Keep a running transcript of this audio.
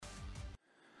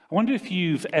I wonder if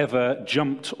you've ever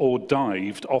jumped or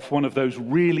dived off one of those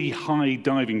really high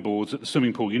diving boards at the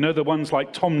swimming pool. You know, the ones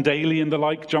like Tom Daley and the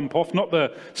like jump off, not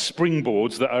the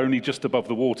springboards that are only just above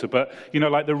the water, but, you know,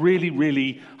 like the really,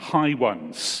 really high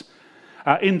ones.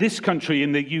 In this country,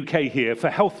 in the UK here, for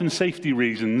health and safety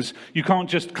reasons, you can't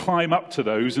just climb up to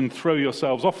those and throw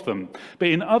yourselves off them. But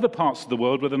in other parts of the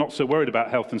world where they're not so worried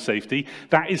about health and safety,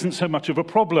 that isn't so much of a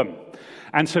problem.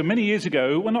 And so many years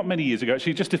ago, well, not many years ago,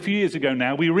 actually, just a few years ago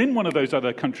now, we were in one of those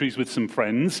other countries with some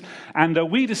friends, and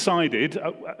we decided,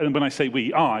 and when I say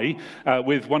we, I,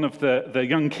 with one of the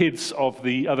young kids of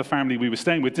the other family we were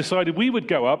staying with, decided we would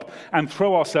go up and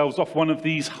throw ourselves off one of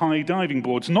these high diving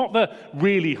boards. Not the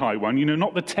really high one, you know,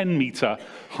 not the 10-meter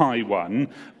high one,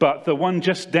 but the one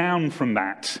just down from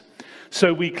that.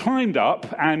 So we climbed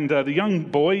up, and the young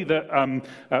boy that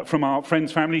from our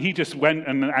friend's family, he just went,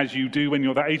 and as you do when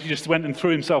you're that age, he just went and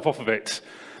threw himself off of it.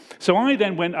 So I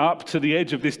then went up to the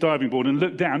edge of this diving board and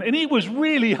looked down, and it was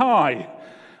really high,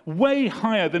 way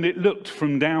higher than it looked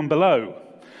from down below.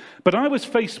 But I was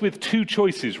faced with two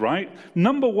choices, right?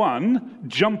 Number one,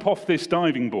 jump off this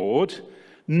diving board.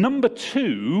 Number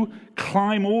two,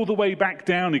 climb all the way back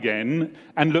down again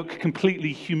and look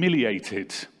completely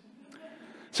humiliated.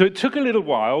 So it took a little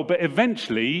while, but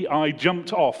eventually I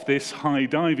jumped off this high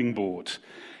diving board.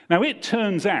 Now it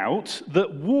turns out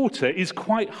that water is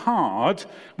quite hard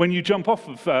when you jump off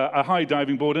of a high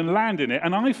diving board and land in it,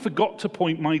 and I forgot to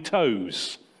point my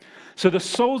toes. So the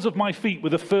soles of my feet were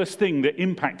the first thing that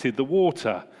impacted the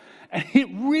water. And it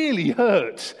really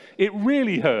hurt. It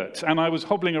really hurt. And I was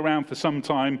hobbling around for some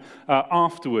time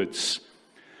afterwards.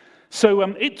 So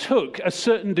it took a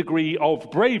certain degree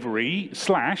of bravery /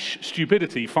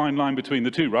 stupidity, fine line between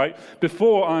the two, right,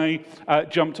 before I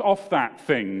jumped off that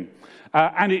thing.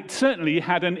 And it certainly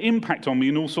had an impact on me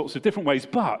in all sorts of different ways,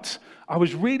 but I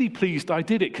was really pleased I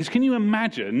did it, because can you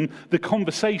imagine the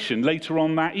conversation later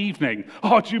on that evening?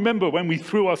 Oh, do you remember when we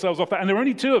threw ourselves off that? And there were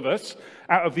only 2 of us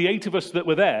out of the 8 of us that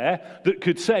were there that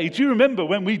could say, do you remember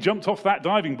when we jumped off that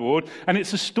diving board? And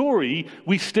it's a story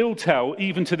we still tell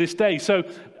even to this day. So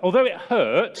although it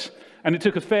hurt and it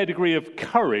took a fair degree of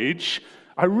courage,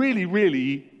 I really,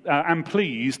 really am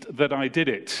pleased that I did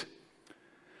it.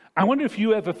 I wonder if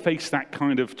you ever face that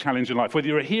kind of challenge in life, whether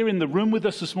you're here in the room with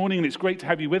us this morning and it's great to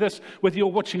have you with us, whether you're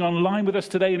watching online with us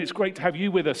today and it's great to have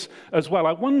you with us as well.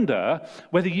 I wonder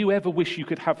whether you ever wish you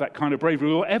could have that kind of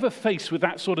bravery, or ever faced with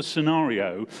that sort of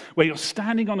scenario where you're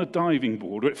standing on a diving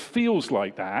board, or it feels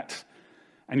like that,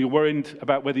 and you're worried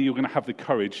about whether you're going to have the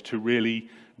courage to really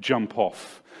jump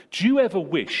off. Do you ever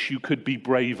wish you could be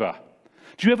braver?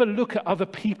 Do you ever look at other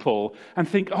people and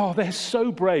think, oh, they're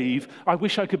so brave, I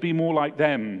wish I could be more like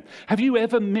them? Have you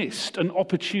ever missed an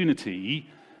opportunity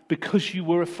because you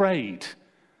were afraid?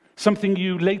 Something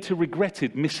you later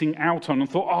regretted missing out on and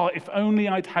thought, oh, if only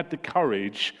I'd had the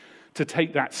courage to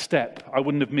take that step, I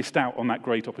wouldn't have missed out on that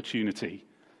great opportunity.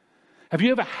 Have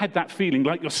you ever had that feeling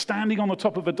like you're standing on the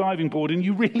top of a diving board and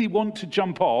you really want to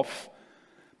jump off,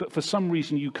 but for some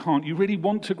reason you can't? You really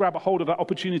want to grab a hold of that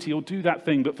opportunity or do that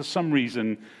thing, but for some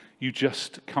reason you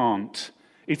just can't.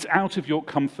 It's out of your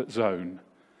comfort zone.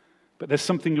 But there's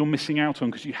something you're missing out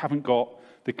on because you haven't got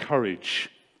the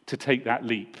courage to take that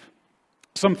leap.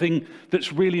 Something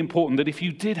that's really important, that if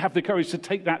you did have the courage to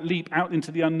take that leap out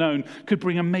into the unknown, could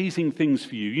bring amazing things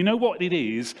for you. You know what it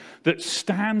is that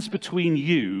stands between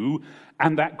you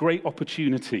and that great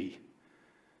opportunity?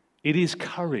 It is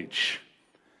courage.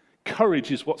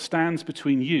 Courage is what stands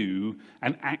between you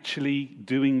and actually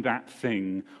doing that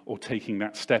thing or taking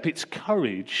that step. It's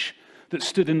courage that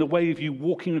stood in the way of you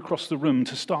walking across the room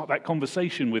to start that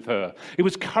conversation with her. It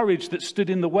was courage that stood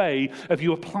in the way of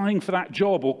you applying for that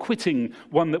job or quitting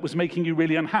one that was making you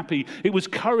really unhappy. It was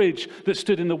courage that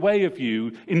stood in the way of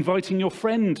you inviting your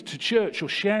friend to church or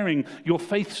sharing your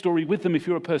faith story with them if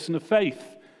you're a person of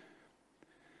faith.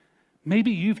 Maybe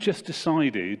you've just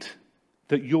decided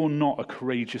that you're not a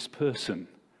courageous person.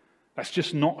 That's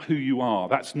just not who you are.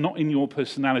 That's not in your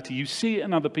personality. You see it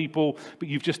in other people, but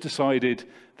you've just decided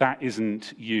that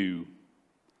isn't you.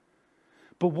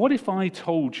 But what if I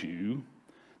told you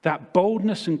that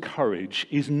boldness and courage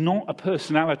is not a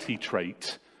personality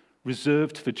trait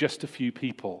reserved for just a few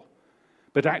people,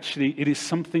 but actually it is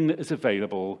something that is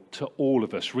available to all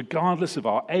of us, regardless of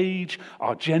our age,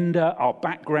 our gender, our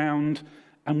background,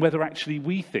 and whether actually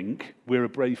we think we're a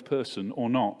brave person or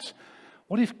not?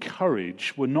 What if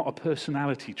courage were not a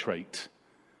personality trait,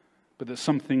 but that's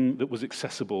something that was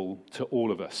accessible to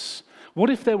all of us? What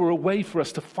if there were a way for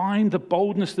us to find the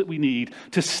boldness that we need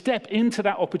to step into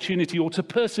that opportunity, or to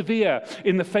persevere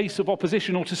in the face of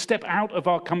opposition, or to step out of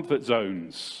our comfort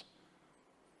zones?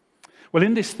 Well,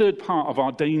 in this third part of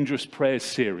our Dangerous Prayers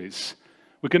series,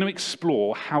 we're going to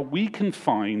explore how we can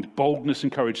find boldness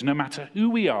and courage no matter who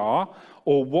we are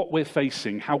or what we're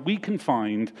facing, how we can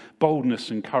find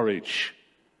boldness and courage.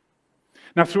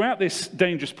 Now, throughout this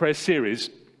Dangerous Prayers series,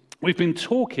 we've been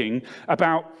talking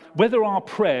about whether our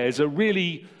prayers are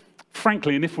really,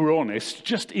 frankly, and if we're honest,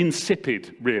 just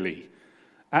insipid, really.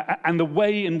 And the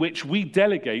way in which we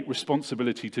delegate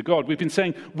responsibility to God. We've been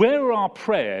saying, where are our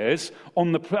prayers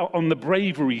on the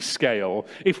bravery scale?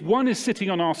 If 1 is sitting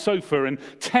on our sofa and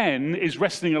 10 is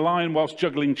wrestling a lion whilst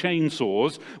juggling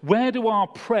chainsaws, where do our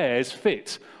prayers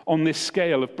fit on this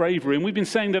scale of bravery? And we've been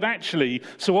saying that actually,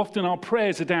 so often our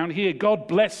prayers are down here. God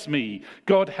bless me.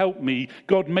 God help me.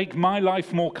 God make my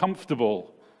life more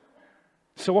comfortable.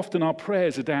 So often our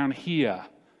prayers are down here.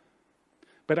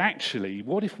 But actually,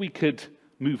 what if we could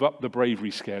move up the bravery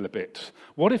scale a bit?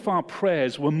 What if our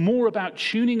prayers were more about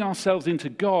tuning ourselves into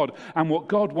God and what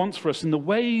God wants for us and the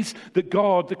ways that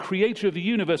God, the creator of the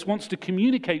universe, wants to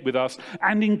communicate with us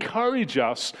and encourage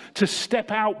us to step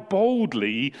out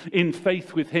boldly in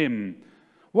faith with him?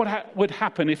 What would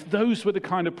happen if those were the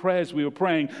kind of prayers we were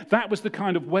praying, that was the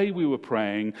kind of way we were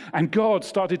praying, and God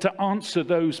started to answer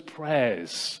those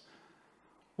prayers?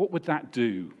 What would that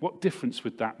do? What difference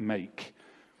would that make?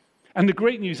 And the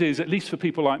great news is, at least for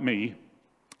people like me,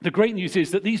 the great news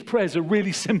is that these prayers are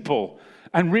really simple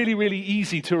and really, really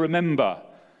easy to remember.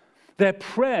 They're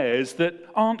prayers that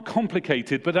aren't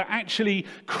complicated, but are actually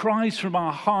cries from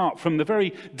our heart, from the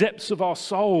very depths of our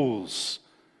souls.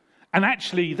 And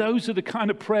actually, those are the kind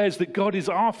of prayers that God is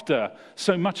after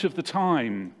so much of the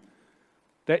time.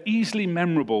 They're easily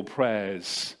memorable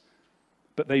prayers,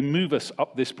 but they move us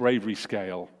up this bravery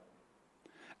scale.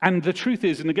 And the truth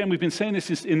is, and again, we've been saying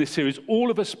this in this series,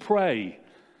 all of us pray.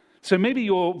 So maybe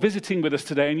you're visiting with us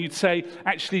today and you'd say,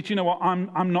 actually, do you know what?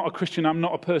 I'm not a Christian. I'm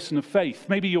not a person of faith.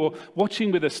 Maybe you're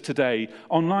watching with us today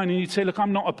online and you'd say, look,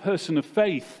 I'm not a person of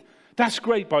faith. That's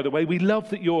great, by the way. We love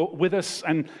that you're with us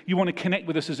and you want to connect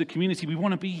with us as a community. We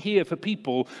want to be here for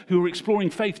people who are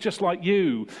exploring faith just like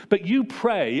you. But you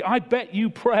pray. I bet you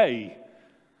pray.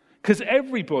 Because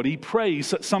everybody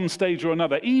prays at some stage or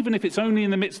another, even if it's only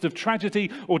in the midst of tragedy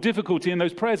or difficulty, and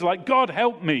those prayers are like, God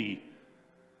help me.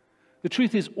 The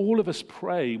truth is, all of us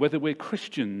pray, whether we're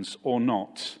Christians or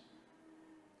not,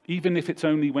 even if it's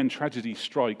only when tragedy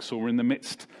strikes or in the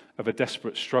midst of a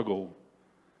desperate struggle.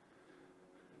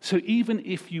 So even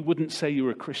if you wouldn't say you're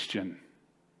a Christian,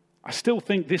 I still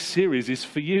think this series is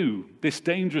for you, this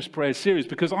Dangerous Prayer series,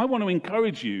 because I want to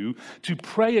encourage you to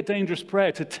pray a dangerous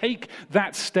prayer, to take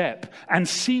that step and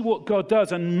see what God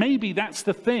does. And maybe that's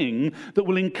the thing that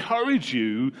will encourage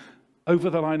you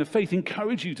over the line of faith,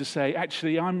 encourage you to say,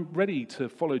 actually, I'm ready to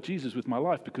follow Jesus with my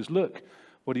life because look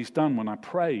what he's done when I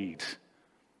prayed.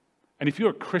 And if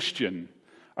you're a Christian,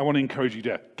 I want to encourage you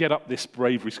to get up this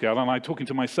bravery scale. And I'm talking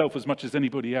to myself as much as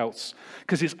anybody else.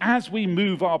 Because it's as we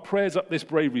move our prayers up this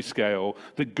bravery scale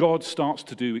that God starts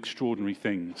to do extraordinary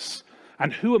things.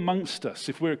 And who amongst us,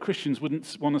 if we're Christians,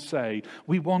 wouldn't want to say,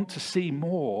 we want to see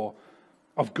more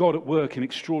of God at work in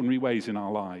extraordinary ways in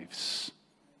our lives?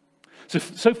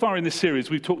 So far in this series,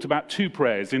 we've talked about 2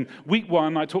 prayers. In week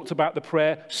 1, I talked about the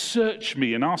prayer, search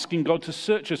me, and asking God to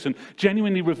search us and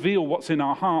genuinely reveal what's in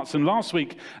our hearts. And last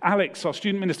week, Alex, our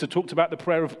student minister, talked about the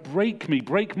prayer of break me,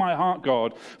 break my heart,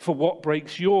 God, for what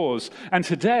breaks yours. And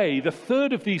today, the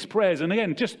third of these prayers, and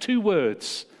again, just 2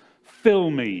 words,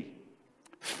 fill me,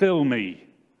 fill me.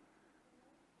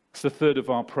 It's the third of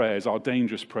our prayers, our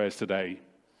dangerous prayers today.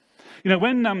 You know,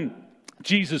 when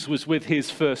Jesus was with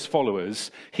his first followers,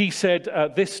 he said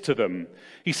this to them.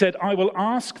 He said, I will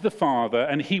ask the Father,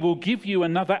 and he will give you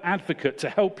another advocate to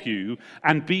help you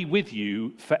and be with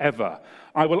you forever.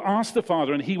 I will ask the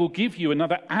Father, and he will give you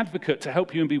another advocate to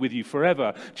help you and be with you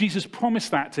forever. Jesus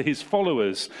promised that to his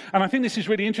followers. And I think this is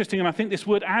really interesting, and I think this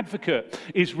word advocate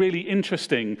is really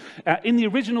interesting. In the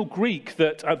original Greek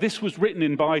that this was written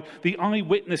in by the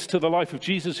eyewitness to the life of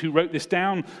Jesus who wrote this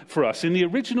down for us, in the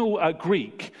original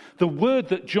Greek, the word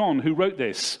that John, who wrote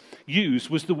this,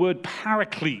 used was the word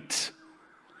paraclete.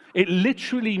 It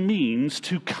literally means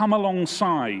to come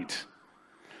alongside.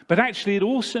 But actually, it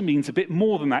also means a bit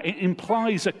more than that. It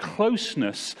implies a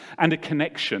closeness and a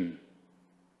connection.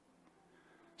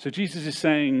 So Jesus is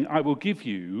saying, I will give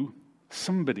you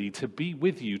somebody to be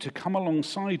with you, to come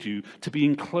alongside you, to be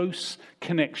in close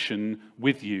connection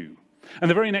with you.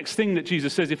 And the very next thing that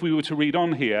Jesus says, if we were to read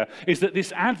on here, is that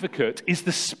this advocate is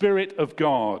the Spirit of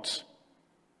God.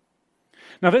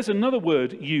 Now, there's another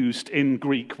word used in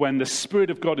Greek when the Spirit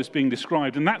of God is being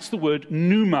described, and that's the word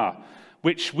pneuma,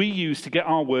 which we use to get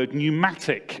our word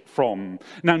pneumatic from.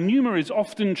 Now, pneuma is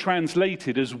often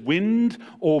translated as wind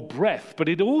or breath, but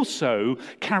it also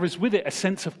carries with it a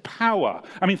sense of power.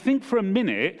 I mean, think for a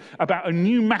minute about a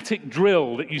pneumatic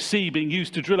drill that you see being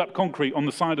used to drill up concrete on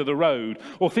the side of the road,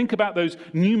 or think about those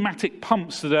pneumatic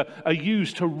pumps that are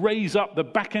used to raise up the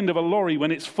back end of a lorry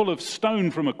when it's full of stone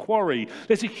from a quarry.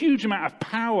 There's a huge amount of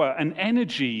power and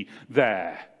energy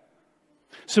there.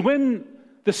 So when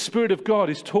the Spirit of God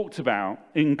is talked about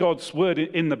in God's word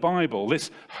in the Bible,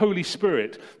 this Holy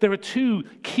Spirit, there are two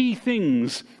key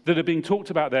things that are being talked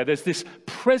about there. There's this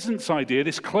presence idea,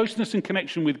 this closeness and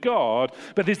connection with God,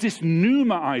 but there's this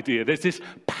pneuma idea, there's this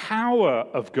power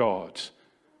of God.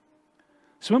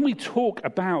 So when we talk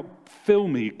about fill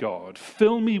me, God,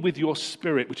 fill me with your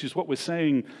Spirit, which is what we're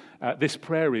saying this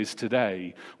prayer is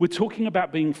today, we're talking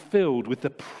about being filled with the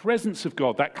presence of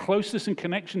God, that closeness and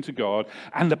connection to God,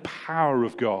 and the power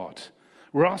of God.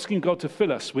 We're asking God to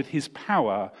fill us with his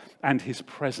power and his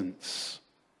presence.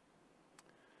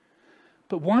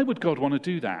 But why would God want to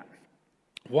do that?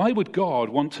 Why would God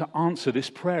want to answer this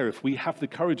prayer if we have the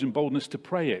courage and boldness to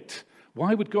pray it?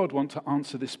 Why would God want to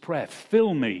answer this prayer?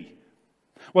 Fill me.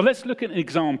 Well, let's look at an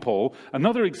example,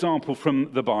 another example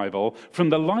from the Bible,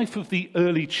 from the life of the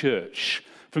early church,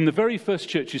 from the very first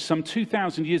churches some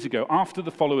 2,000 years ago, after the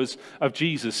followers of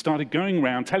Jesus started going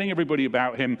around telling everybody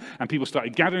about him, and people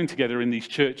started gathering together in these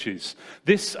churches.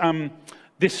 This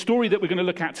story that we're going to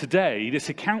look at today, this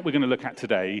account we're going to look at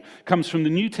today, comes from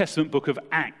the New Testament book of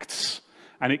Acts.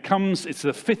 And it's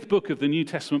the fifth book of the New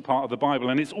Testament part of the Bible.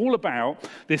 And it's all about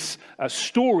this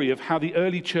story of how the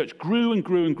early church grew and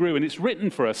grew and grew. And it's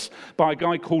written for us by a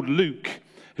guy called Luke,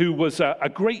 who was a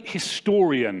great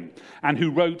historian and who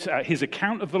wrote his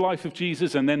account of the life of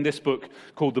Jesus and then this book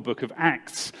called the Book of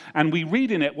Acts. And we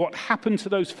read in it what happened to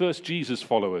those first Jesus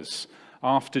followers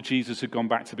after Jesus had gone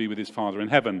back to be with his Father in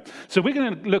heaven. So we're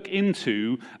going to look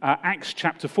into Acts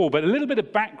chapter 4, but a little bit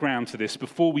of background to this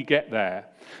before we get there.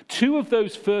 Two of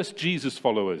those first Jesus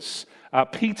followers,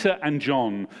 Peter and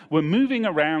John, were moving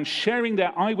around sharing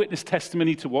their eyewitness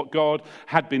testimony to what God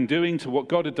had been doing, to what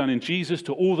God had done in Jesus,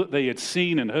 to all that they had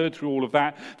seen and heard through all of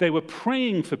that. They were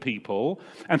praying for people,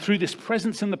 and through this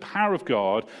presence and the power of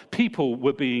God, people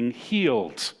were being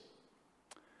healed.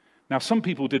 Now, some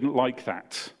people didn't like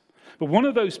that. But one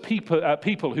of those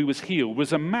people who was healed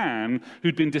was a man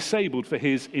who'd been disabled for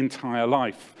his entire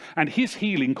life. And his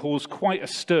healing caused quite a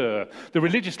stir. The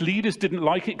religious leaders didn't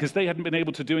like it because they hadn't been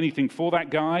able to do anything for that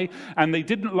guy. And they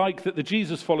didn't like that the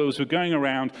Jesus followers were going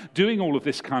around doing all of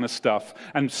this kind of stuff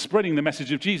and spreading the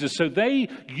message of Jesus. So they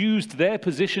used their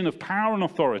position of power and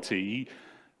authority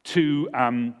to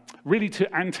really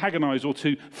to antagonize, or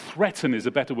to threaten is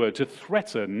a better word, to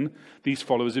threaten these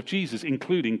followers of Jesus,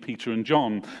 including Peter and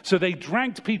John. So they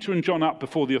dragged Peter and John up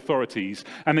before the authorities,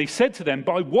 and they said to them,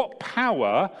 by what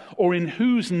power or in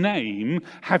whose name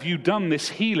have you done this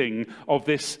healing of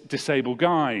this disabled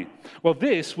guy? Well,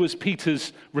 this was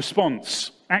Peter's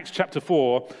response. Acts chapter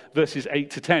 4, verses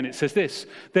 8 to 10, it says this: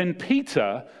 Then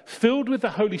Peter, filled with the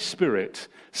Holy Spirit,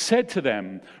 said to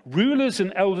them, rulers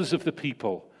and elders of the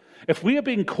people, if we are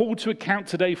being called to account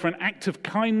today for an act of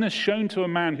kindness shown to a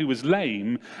man who was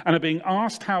lame and are being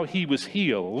asked how he was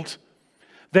healed,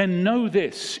 then know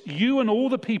this, you and all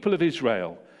the people of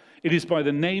Israel, it is by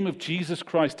the name of Jesus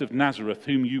Christ of Nazareth,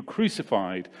 whom you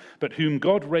crucified, but whom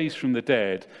God raised from the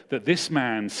dead, that this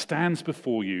man stands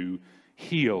before you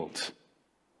healed.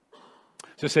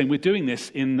 So saying we're doing this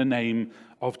in the name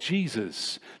of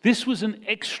Jesus. This was an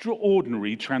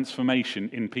extraordinary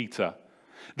transformation in Peter.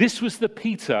 This was the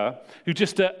Peter who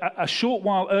just a short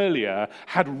while earlier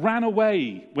had ran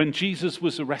away when Jesus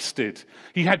was arrested.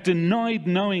 He had denied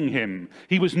knowing him.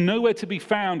 He was nowhere to be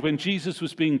found when Jesus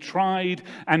was being tried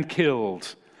and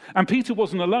killed. And Peter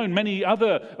wasn't alone. Many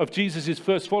other of Jesus'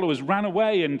 first followers ran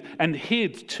away and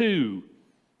hid too.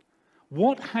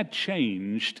 What had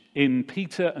changed in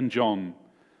Peter and John,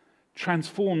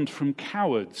 transformed from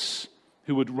cowards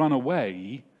who would run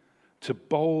away to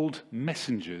bold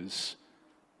messengers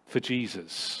for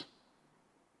Jesus?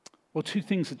 Well, two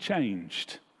things had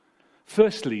changed.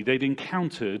 Firstly, they'd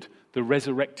encountered the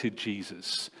resurrected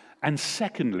Jesus. And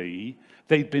secondly,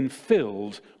 they'd been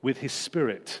filled with his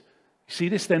Spirit. You see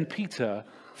this then? Peter,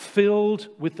 filled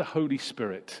with the Holy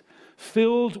Spirit,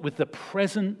 filled with the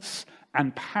presence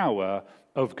and power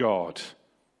of God.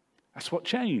 That's what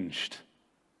changed.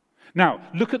 Now,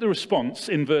 look at the response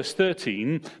in verse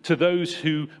 13 to those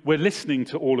who were listening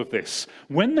to all of this.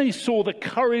 When they saw the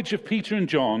courage of Peter and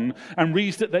John and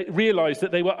realized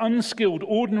that they were unskilled,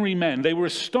 ordinary men, they were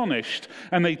astonished,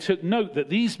 and they took note that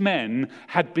these men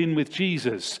had been with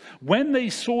Jesus. When they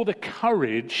saw the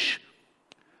courage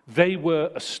they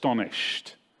were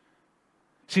astonished.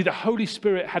 See, the Holy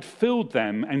Spirit had filled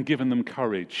them and given them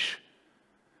courage.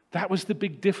 That was the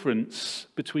big difference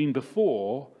between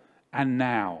before and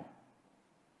now.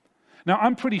 Now,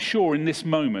 I'm pretty sure in this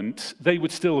moment they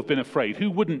would still have been afraid. Who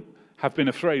wouldn't have been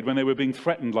afraid when they were being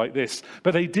threatened like this?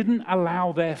 But they didn't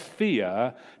allow their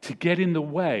fear to get in the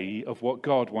way of what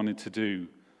God wanted to do.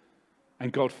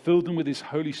 And God filled them with his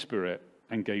Holy Spirit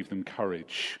and gave them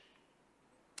courage.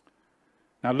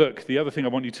 Now look, the other thing I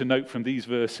want you to note from these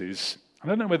verses, I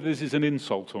don't know whether this is an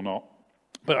insult or not,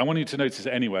 but I want you to notice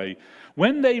it anyway.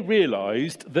 When they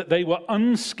realized that they were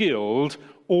unskilled,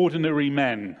 ordinary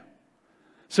men.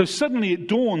 So suddenly it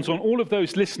dawns on all of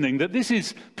those listening that this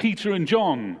is Peter and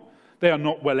John. They are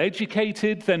not well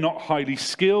educated, they're not highly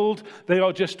skilled, they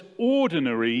are just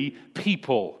ordinary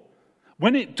people.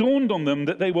 When it dawned on them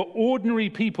that they were ordinary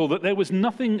people, that there was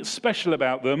nothing special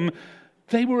about them,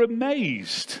 they were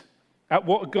amazed at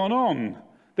what had gone on.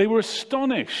 They were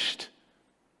astonished.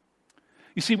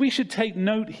 You see, we should take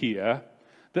note here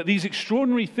that these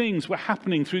extraordinary things were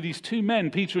happening through these two men,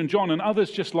 Peter and John, and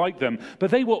others just like them,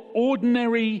 but they were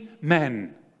ordinary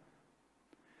men.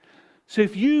 So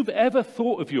if you've ever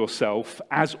thought of yourself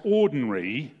as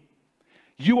ordinary,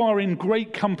 you are in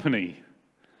great company.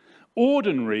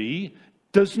 Ordinary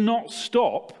does not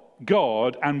stop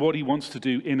God and what he wants to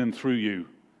do in and through you.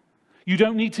 You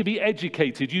don't need to be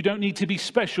educated. You don't need to be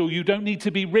special. You don't need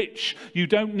to be rich. You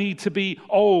don't need to be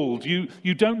old. You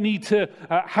don't need to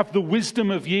have the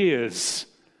wisdom of years.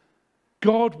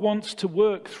 God wants to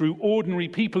work through ordinary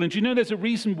people. And do you know there's a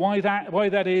reason why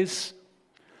that is?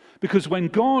 Because when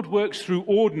God works through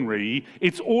ordinary,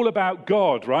 it's all about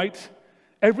God, right?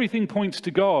 Everything points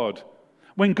to God.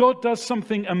 When God does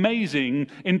something amazing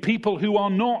in people who are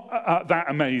not that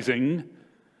amazing,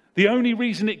 the only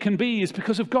reason it can be is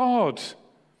because of God.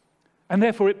 And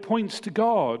therefore it points to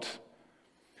God.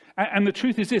 And the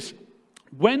truth is this,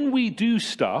 when we do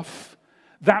stuff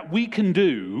that we can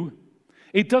do,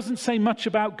 it doesn't say much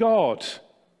about God.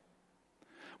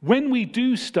 When we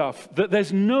do stuff that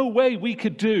there's no way we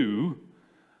could do,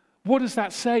 what does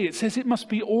that say? It says it must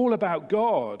be all about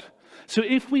God. So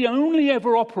if we only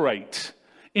ever operate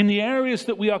in the areas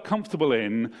that we are comfortable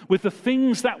in, with the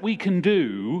things that we can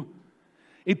do,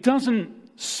 it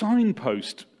doesn't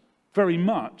signpost very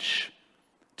much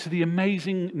to the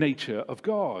amazing nature of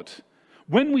God.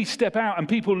 When we step out and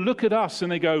people look at us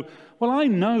and they go, well, I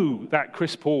know that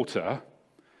Chris Porter.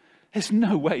 There's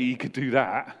no way he could do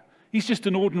that. He's just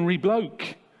an ordinary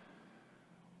bloke.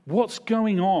 What's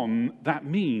going on that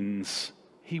means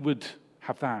he would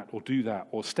have that or do that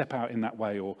or step out in that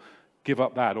way or give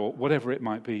up that or whatever it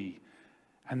might be.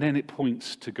 And then it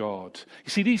points to God.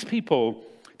 You see, these people,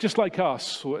 just like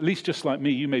us, or at least just like me,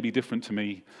 you may be different to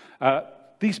me,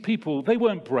 these people, they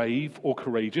weren't brave or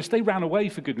courageous. They ran away,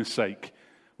 for goodness sake,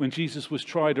 when Jesus was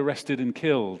tried, arrested, and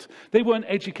killed. They weren't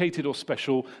educated or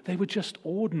special. They were just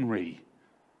ordinary.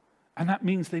 And that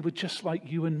means they were just like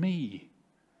you and me.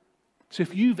 So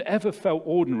if you've ever felt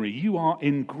ordinary, you are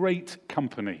in great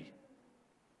company.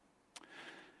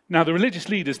 Now, the religious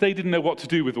leaders, they didn't know what to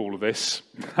do with all of this.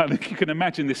 I think you can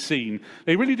imagine this scene.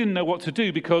 They really didn't know what to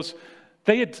do because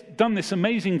they had done this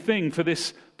amazing thing for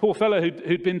this poor fellow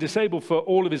who'd been disabled for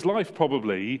all of his life,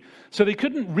 probably. So they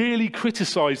couldn't really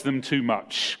criticize them too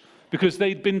much because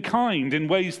they'd been kind in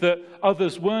ways that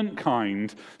others weren't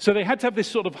kind. So they had to have this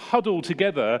sort of huddle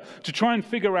together to try and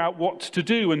figure out what to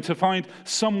do and to find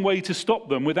some way to stop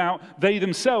them without they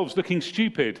themselves looking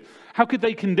stupid. How could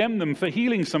they condemn them for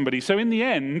healing somebody? So in the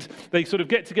end, they sort of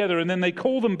get together and then they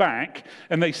call them back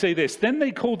and they say this. Then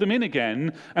they called them in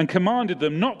again and commanded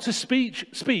them not to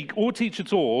speak or teach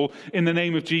at all in the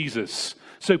name of Jesus.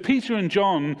 So Peter and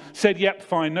John said, yep,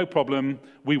 fine, no problem,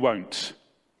 we won't.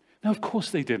 Now, of course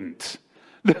they didn't.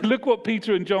 Look what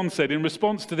Peter and John said in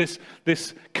response to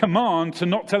this command to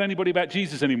not tell anybody about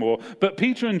Jesus anymore. But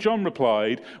Peter and John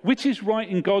replied, which is right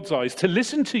in God's eyes, to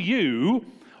listen to you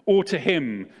or to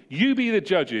him? You be the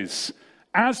judges.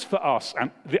 As for us,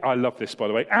 and I love this, by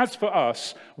the way, as for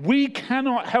us, we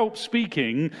cannot help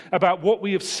speaking about what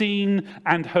we have seen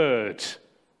and heard.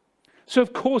 So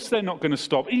of course they're not going to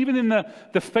stop. Even in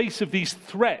the face of these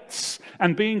threats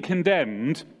and being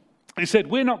condemned, they said,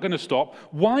 we're not going to stop.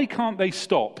 Why can't they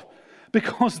stop?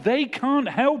 Because they can't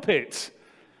help it.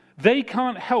 They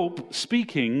can't help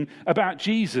speaking about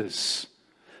Jesus.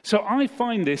 So I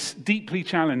find this deeply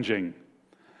challenging.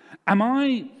 Am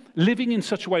I living in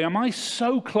such a way? Am I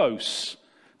so close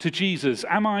to Jesus?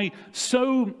 Am I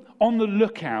so on the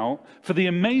lookout for the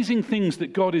amazing things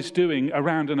that God is doing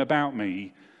around and about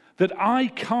me that I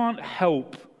can't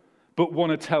help but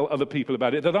want to tell other people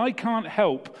about it, that I can't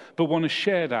help but want to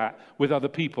share that with other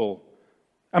people?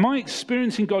 Am I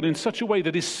experiencing God in such a way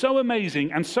that is so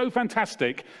amazing and so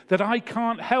fantastic that I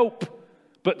can't help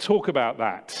but talk about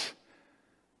that?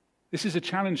 This is a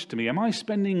challenge to me. Am I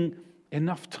spending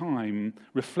enough time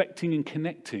reflecting and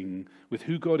connecting with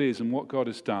who God is and what God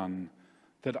has done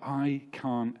that I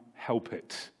can't help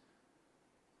it?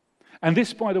 And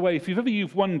this, by the way, if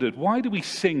you've wondered, why do we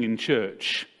sing in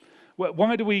church?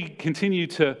 Why do we continue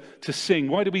to sing?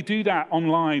 Why do we do that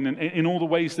online and in all the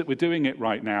ways that we're doing it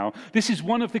right now? This is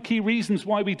one of the key reasons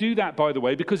why we do that, by the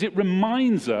way, because it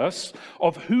reminds us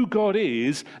of who God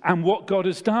is and what God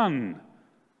has done.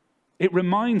 It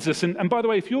reminds us, and by the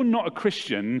way, if you're not a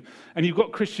Christian and you've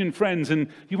got Christian friends and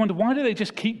you wonder, why do they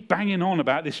just keep banging on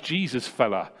about this Jesus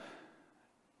fella?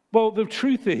 Well, the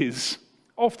truth is,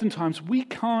 oftentimes we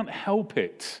can't help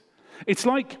it. It's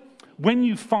like when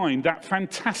you find that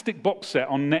fantastic box set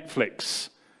on Netflix.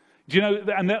 Do you know,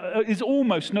 and there is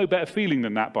almost no better feeling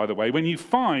than that, by the way, when you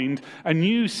find a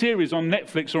new series on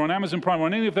Netflix or on Amazon Prime or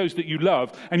on any of those that you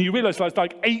love, and you realize there's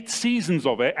like 8 seasons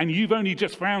of it, and you've only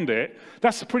just found it.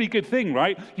 That's a pretty good thing,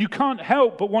 right? You can't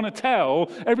help but want to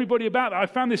tell everybody about it. I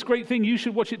found this great thing. You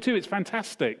should watch it too. It's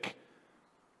fantastic.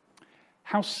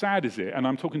 How sad is it, and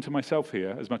I'm talking to myself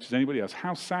here as much as anybody else,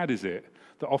 how sad is it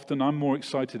that often I'm more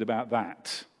excited about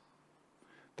that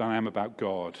than I am about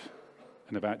God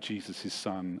and about Jesus, his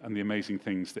son, and the amazing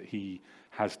things that he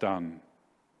has done.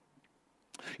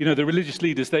 You know, the religious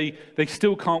leaders, they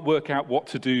still can't work out what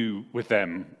to do with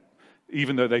them,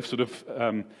 even though they've sort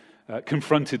of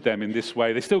confronted them in this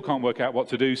way. They still can't work out what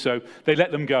to do, so they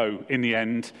let them go in the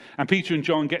end. And Peter and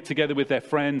John get together with their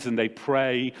friends and they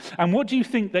pray. And what do you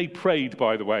think they prayed,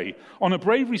 by the way? On a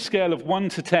bravery scale of 1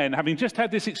 to 10, having just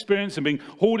had this experience and being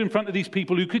hauled in front of these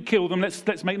people who could kill them,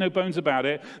 let's make no bones about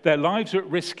it, their lives are at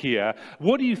risk here.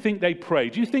 What do you think they pray?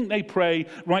 Do you think they pray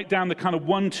right down the kind of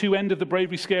 1-2 end of the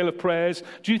bravery scale of prayers?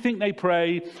 Do you think they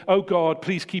pray, oh God,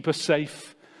 please keep us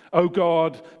safe? Oh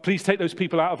God, please take those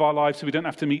people out of our lives so we don't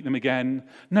have to meet them again?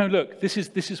 No, look, this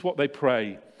is what they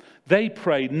pray. They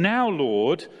pray, now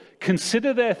Lord,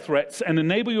 consider their threats and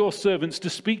enable your servants to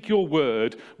speak your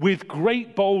word with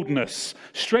great boldness.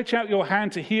 Stretch out your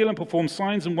hand to heal and perform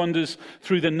signs and wonders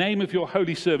through the name of your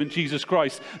holy servant, Jesus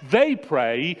Christ. They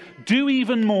pray, do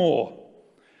even more.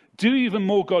 Do even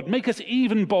more, God. Make us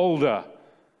even bolder.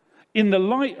 In the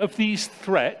light of these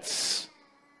threats,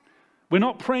 we're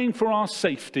not praying for our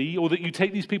safety or that you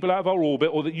take these people out of our orbit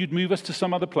or that you'd move us to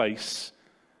some other place.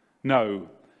 No,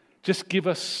 just give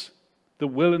us the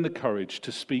will and the courage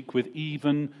to speak with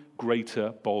even greater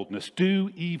boldness. Do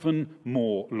even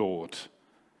more, Lord.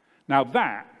 Now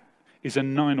that is a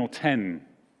 9 or 10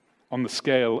 on the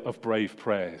scale of brave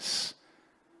prayers.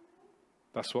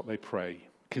 That's what they pray.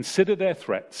 Consider their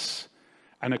threats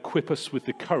and equip us with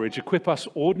the courage. Equip us,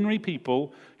 ordinary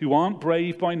people who aren't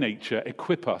brave by nature,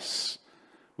 equip us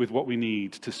with what we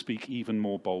need to speak even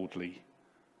more boldly.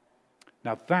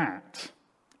 Now that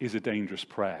is a dangerous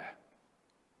prayer.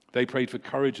 They prayed for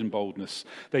courage and boldness.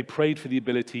 They prayed for the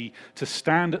ability to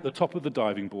stand at the top of the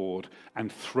diving board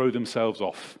and throw themselves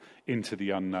off into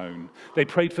the unknown. They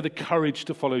prayed for the courage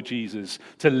to follow Jesus,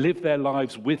 to live their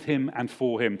lives with him and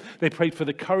for him. They prayed for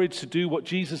the courage to do what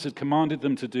Jesus had commanded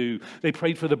them to do. They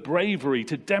prayed for the bravery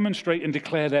to demonstrate and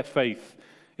declare their faith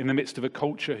in the midst of a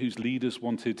culture whose leaders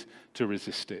wanted to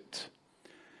resist it.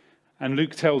 And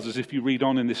Luke tells us, if you read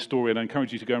on in this story, and I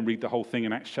encourage you to go and read the whole thing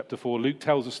in Acts chapter 4, Luke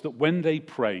tells us that when they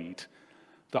prayed,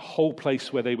 the whole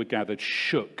place where they were gathered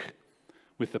shook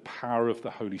with the power of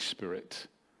the Holy Spirit.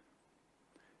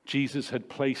 Jesus had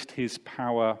placed his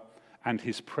power and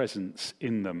his presence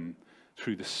in them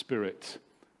through the Spirit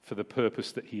for the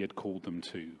purpose that he had called them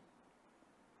to.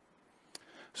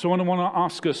 So I want to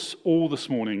ask us all this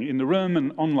morning, in the room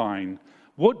and online,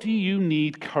 what do you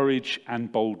need courage and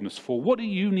boldness for? What do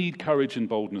you need courage and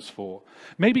boldness for?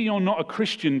 Maybe you're not a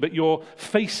Christian, but you're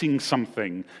facing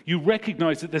something. You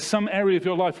recognize that there's some area of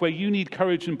your life where you need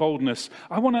courage and boldness.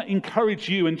 I want to encourage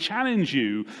you and challenge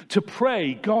you to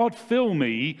pray, God, fill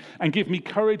me and give me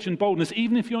courage and boldness,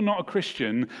 even if you're not a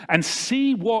Christian, and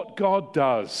see what God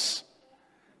does.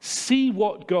 See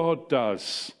what God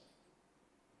does.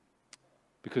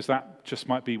 Because that just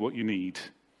might be what you need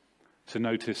to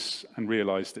notice and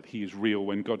realize that he is real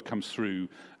when God comes through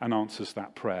and answers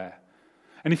that prayer.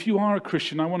 And if you are a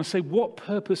Christian, I want to say, what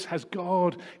purpose has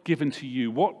God given to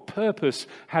you? What purpose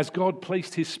has God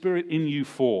placed his Spirit in you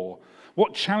for?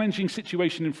 What challenging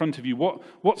situation in front of you?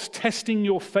 What's testing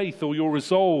your faith or your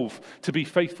resolve to be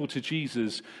faithful to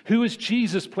Jesus? Who has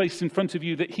Jesus placed in front of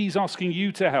you that he's asking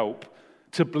you to help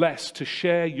to bless, to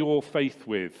share your faith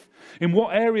with? In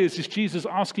what areas is Jesus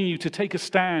asking you to take a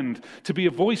stand, to be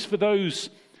a voice for those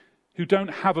who don't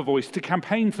have a voice, to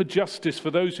campaign for justice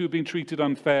for those who have been treated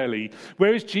unfairly?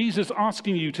 Where is Jesus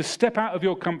asking you to step out of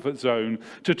your comfort zone,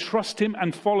 to trust him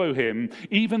and follow him,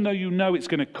 even though you know it's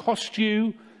going to cost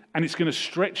you, and it's going to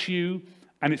stretch you,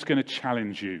 and it's going to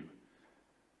challenge you?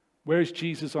 Where is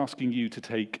Jesus asking you to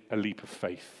take a leap of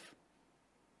faith?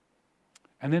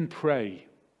 And then pray,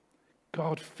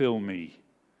 God, fill me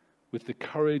with the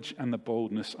courage and the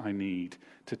boldness I need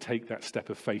to take that step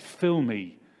of faith. Fill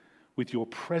me with your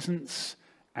presence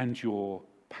and your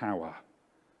power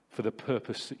for the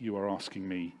purpose that you are asking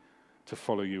me to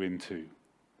follow you into.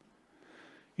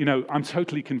 You know, I'm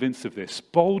totally convinced of this.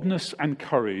 Boldness and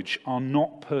courage are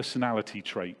not personality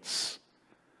traits.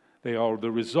 They are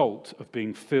the result of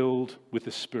being filled with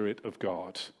the Spirit of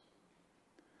God.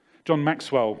 John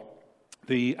Maxwell,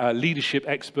 the leadership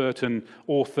expert and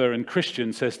author and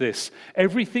Christian, says this: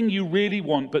 everything you really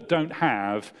want but don't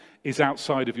have is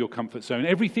outside of your comfort zone.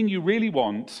 Everything you really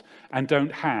want and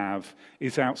don't have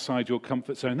is outside your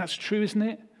comfort zone. That's true, isn't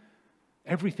it?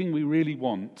 Everything we really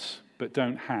want but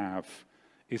don't have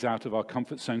is out of our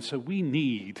comfort zone. So we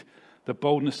need the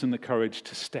boldness and the courage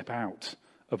to step out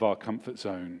of our comfort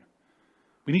zone.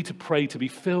 We need to pray to be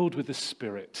filled with the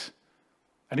Spirit.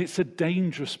 And it's a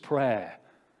dangerous prayer,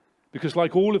 because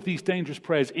like all of these dangerous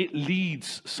prayers, it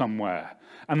leads somewhere.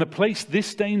 And the place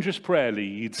this dangerous prayer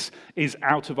leads is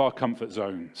out of our comfort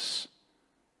zones.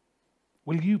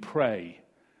 Will you pray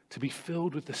to be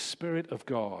filled with the Spirit of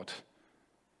God,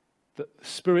 the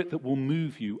Spirit that will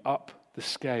move you up the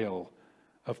scale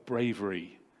of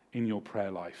bravery in your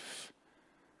prayer life?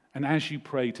 And as you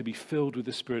pray to be filled with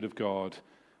the Spirit of God,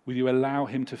 will you allow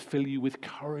him to fill you with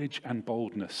courage and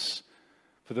boldness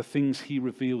for the things he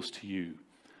reveals to you,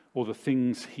 or the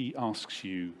things he asks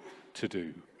you to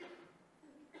do?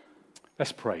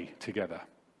 Let's pray together.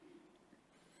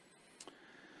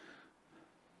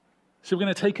 So we're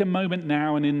going to take a moment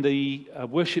now, and in the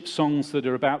worship songs that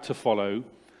are about to follow,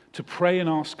 to pray and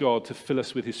ask God to fill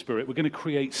us with his Spirit. We're going to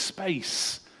create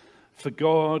space for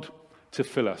God to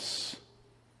fill us.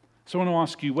 So I want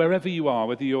to ask you, wherever you are,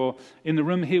 whether you're in the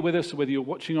room here with us or whether you're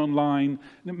watching online,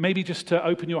 maybe just to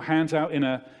open your hands out in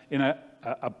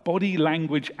a body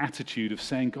language attitude of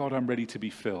saying, God, I'm ready to be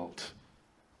filled.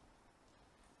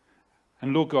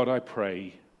 And Lord God, I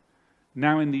pray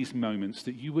now in these moments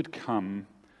that you would come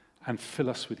and fill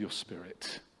us with your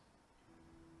Spirit.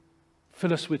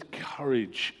 Fill us with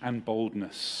courage and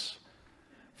boldness.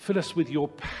 Fill us with your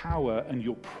power and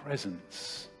your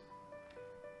presence.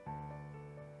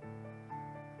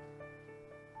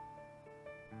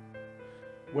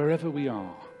 Wherever we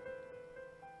are,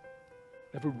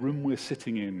 whatever room we're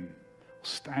sitting in, or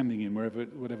standing in,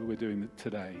 whatever we're doing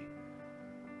today,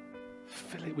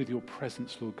 fill it with your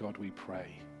presence, Lord God, we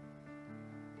pray.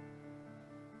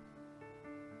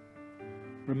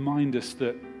 Remind us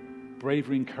that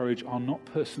bravery and courage are not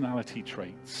personality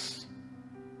traits.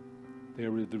 They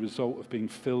are the result of being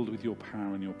filled with your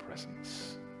power and your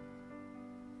presence.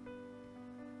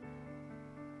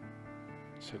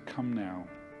 So come now.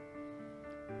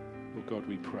 Lord God,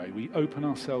 we pray. We open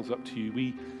ourselves up to you.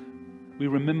 We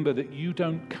remember that you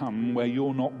don't come where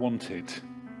you're not wanted.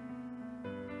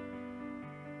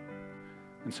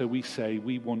 And so we say,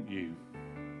 we want you.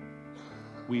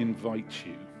 We invite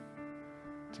you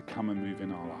to come and move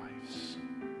in our lives.